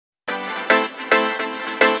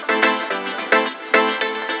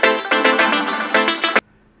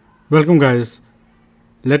Welcome guys.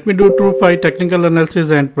 Let me do Trufi technical analysis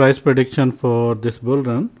and price prediction for this bull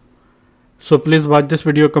run. So please watch this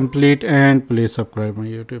video complete and please subscribe my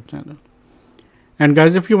YouTube channel. And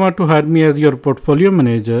guys, if you want to hire me as your portfolio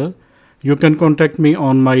manager, you can contact me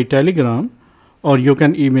on my Telegram or you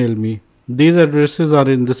can email me. These addresses are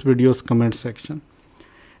in this video's comment section.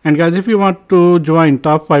 And guys, if you want to join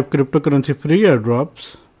top 5 cryptocurrency free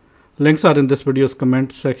airdrops, links are in this video's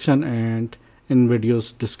comment section and in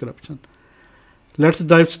video's description. Let's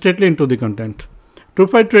dive straightly into the content.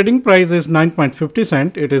 Trufi trading price is 9.50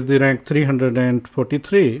 cent. It is the rank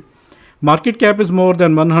 343. Market cap is more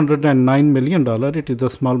than $109 million. It is a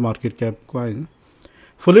small market cap coin.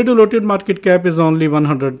 Fully diluted market cap is only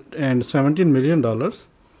 $117 million.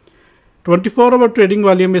 24-hour trading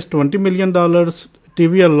volume is $20 million.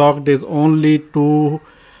 TVL locked is only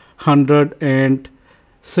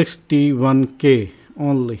 261K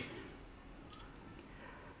only.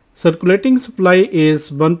 Circulating supply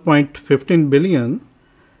is 1.15 billion.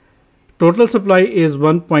 Total supply is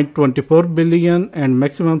 1.24 billion and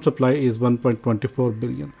maximum supply is 1.24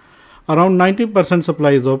 billion. Around 90%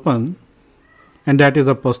 supply is open, and that is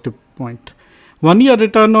a positive point. 1 year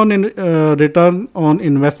return on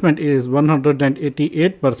investment is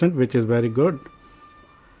 188%, which is very good.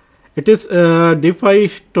 It is a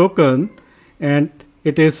DeFi token and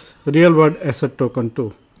it is real world asset token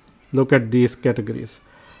too. Look at these categories.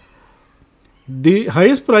 The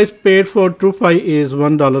highest price paid for Trufi is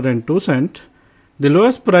 $1.02. The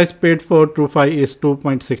lowest price paid for Trufi is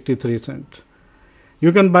 2.63 cents.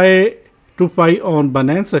 You can buy Trufi on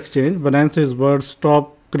Binance Exchange. Binance is world's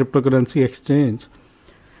top cryptocurrency exchange.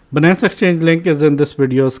 Binance Exchange link is in this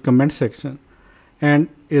video's comment section and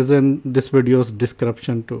is in this video's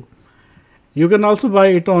description too. You can also buy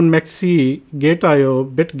it on Maxi, Gate.io,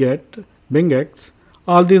 BitGet, BingX.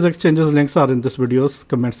 All these exchanges links are in this video's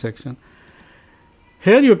comment section.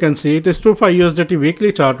 Here you can see it is Trufi USDT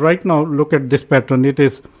weekly chart. Right now, look at this pattern. It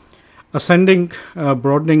is ascending,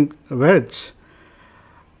 broadening wedge.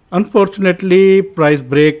 Unfortunately, price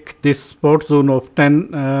break this support zone of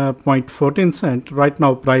 10.14 cent. Right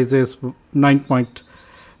now, price is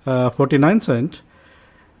 9.49 cent.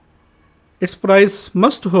 Its price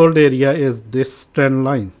must hold area is this trend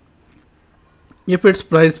line. If its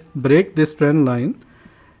price break this trend line,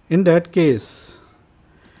 in that case,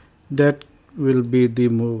 that will be the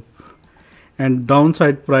move, and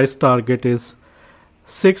downside price target is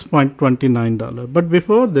 $6.29. But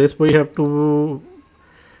before this, we have to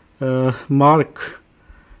mark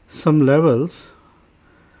some levels,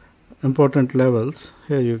 important levels.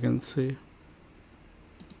 Here you can see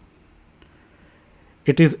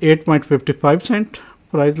it is 8.55 cent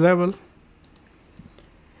price level,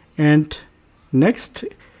 and next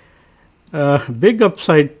big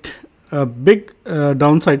upside, big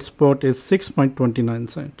downside spot is 6.29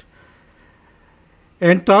 cent,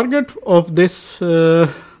 and target of this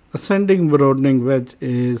ascending broadening wedge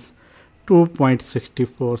is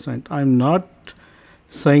 2.64 cent. I'm not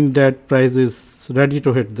saying that price is ready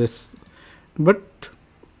to hit this, but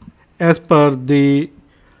as per the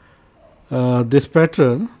this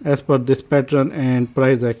pattern and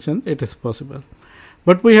price action, it is possible.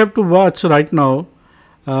 But we have to watch right now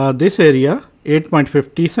this area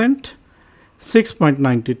 8.50 cent,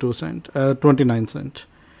 6.92 cent, 29 cent,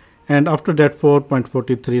 and after that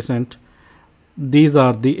 4.43 cent. These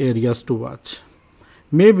are the areas to watch.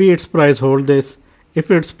 Maybe its price hold this.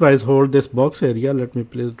 If its price hold this box area, let me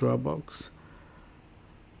please draw a box.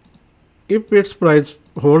 If its price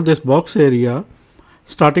hold this box area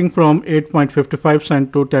starting from 8.55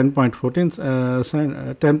 cent to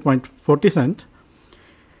 10.40 cent,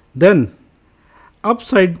 then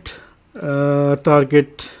upside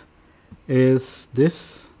target is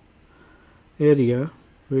this area,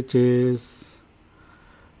 which is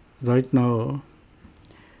right now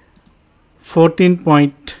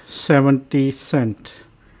 14.70 cent,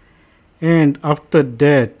 and after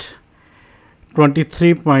that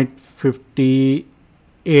 23.58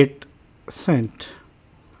 cent.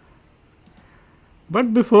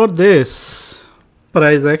 But before this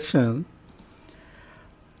price action,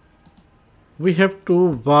 we have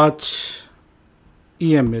to watch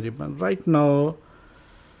EMA ribbon. Right now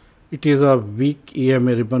it is a weak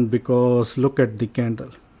EMA ribbon because look at the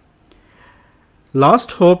candle.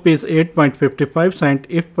 Last hope is 8.55 cent.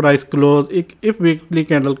 If price close, if weekly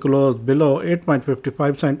candle close below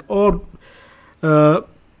 8.55 cent or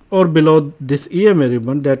below this EMA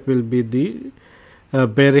ribbon, that will be the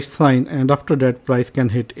bearish sign, and after that price can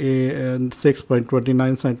hit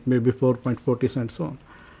 6.29 cent, maybe 4.40 cents on.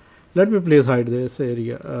 Let me please hide this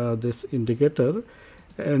area, this indicator,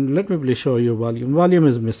 And let me please show you volume. Volume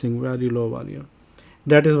is missing, very low volume.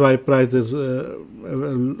 That is why price is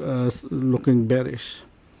looking bearish.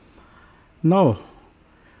 Now,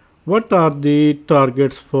 what are the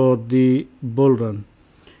targets for the bull run?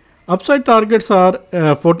 Upside targets are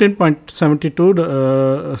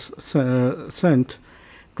 14.72 cent,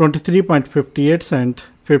 23.58 cent,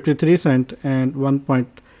 53 cent, and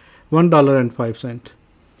 $1.05.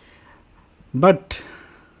 But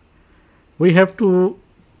we have to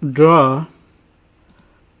draw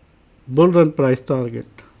bull run price target.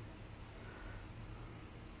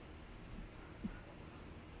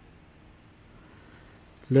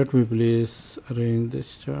 Let me please arrange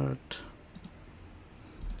this chart.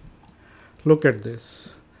 Look at this.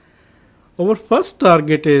 Our first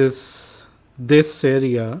target is this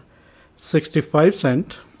area, 65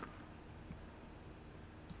 cent,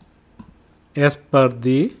 as per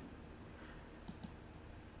the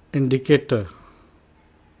indicator.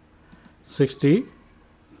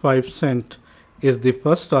 65 cent is the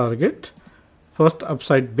first target, first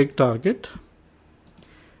upside big target,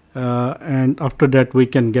 and after that we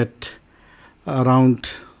can get around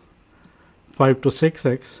 5 to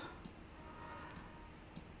 6x.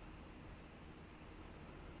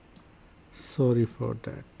 Sorry for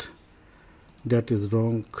that, that is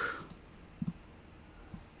wrong.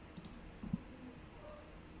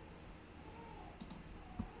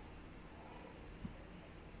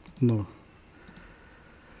 No,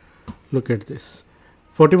 look at this.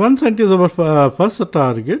 41 cent is our first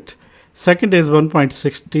target. Second is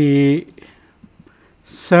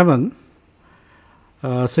 1.67,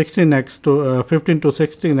 16x to 15 to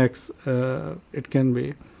 16x it can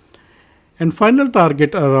be. And final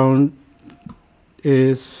target around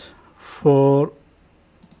is $4.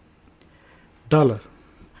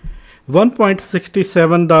 $1.67,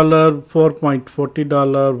 $4.40,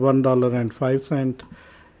 $1.05.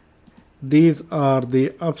 These are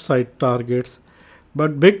the upside targets,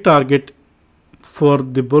 but big target for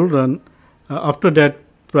the bull run after that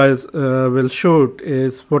price will shoot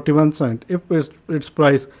is 41 cent. If its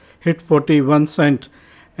price hit 41 cent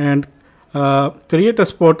and create a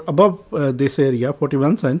support above this area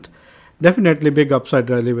 41 cent, definitely big upside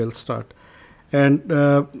rally will start. And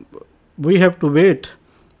we have to wait.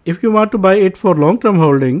 If you want to buy it for long term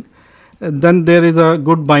holding, then there is a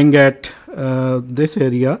good buying at this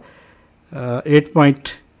area,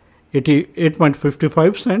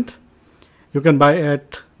 8.55 cent. You can buy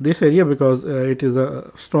at this area because it is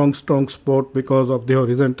a strong support because of the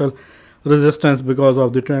horizontal resistance, because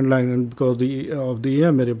of the trend line, and because of the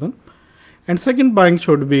EMA ribbon. And second buying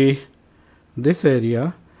should be this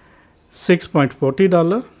area,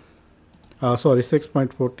 $6.40,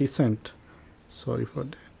 6.40 cent. Sorry for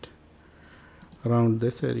that. Around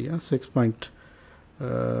this area,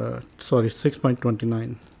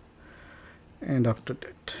 6.29. And after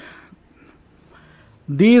that,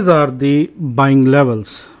 these are the buying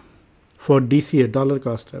levels for DCA, dollar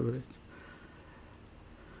cost average.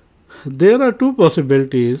 There are two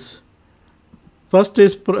possibilities. First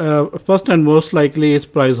and most likely is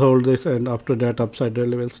price hold this, and after that upside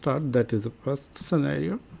rally will start. That is the first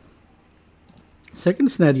scenario.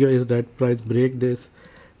 Second scenario is that price break this,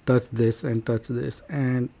 touch this, and touch this,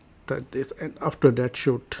 and touch this, and after that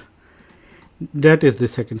shoot. That is the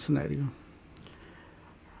second scenario.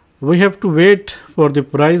 We have to wait for the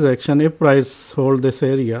price action. If price hold this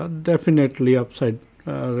area, definitely upside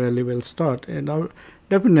rally will start, and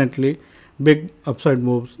definitely big upside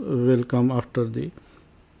moves will come after this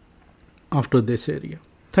area.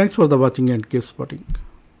 Thanks for the watching and keep spotting.